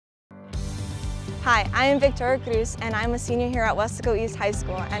Hi, I am Victoria Cruz, and I'm a senior here at Weslaco East High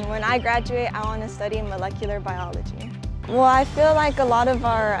School, and when I graduate, I want to study molecular biology. Well, I feel like a lot of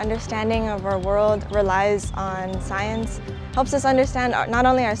our understanding of our world relies on science. Helps us understand not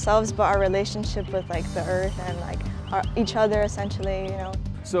only ourselves, but our relationship with the earth and each other, essentially, you know.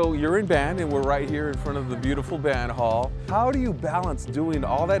 So you're in band, and we're right here in front of the beautiful band hall. How do you balance doing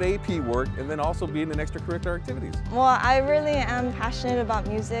all that AP work and then also being in extracurricular activities? Well, I really am passionate about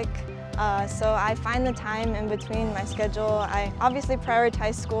music. So I find the time in between my schedule. I obviously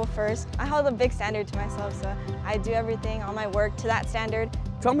prioritize school first. I hold a big standard to myself, so I do everything, all my work to that standard.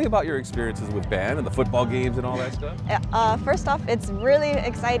 Tell me about your experiences with band and the football games and all that stuff. First off, it's really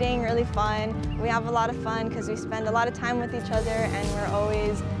exciting, really fun. We have a lot of fun because we spend a lot of time with each other, and we're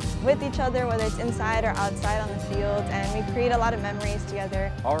always with each other, whether it's inside or outside on the field, and we create a lot of memories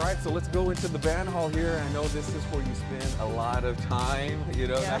together. All right, so let's go into the band hall here. I know this is where you spend a lot of time, you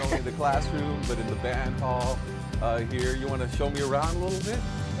know, not only in the classroom, but in the band hall here. You want to show me around a little bit?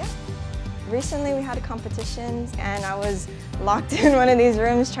 Yeah. Recently we had a competition, and I was locked in one of these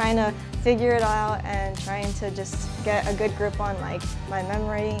rooms trying to figure it out and trying to just get a good grip on my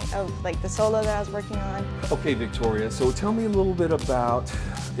memory of the solo that I was working on. Okay, Victoria, so tell me a little bit about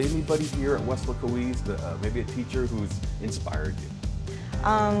anybody here at Weslaco East, maybe a teacher who's inspired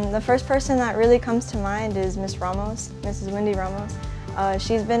you. The first person that really comes to mind is Miss Ramos, Mrs. Wendy Ramos.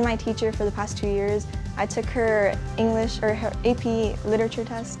 She's been my teacher for the past 2 years. I took her English or her AP literature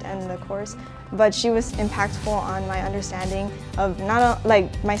test and the course, but she was impactful on my understanding of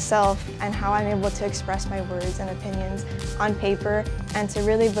myself and how I'm able to express my words and opinions on paper and to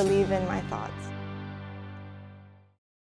really believe in my thoughts.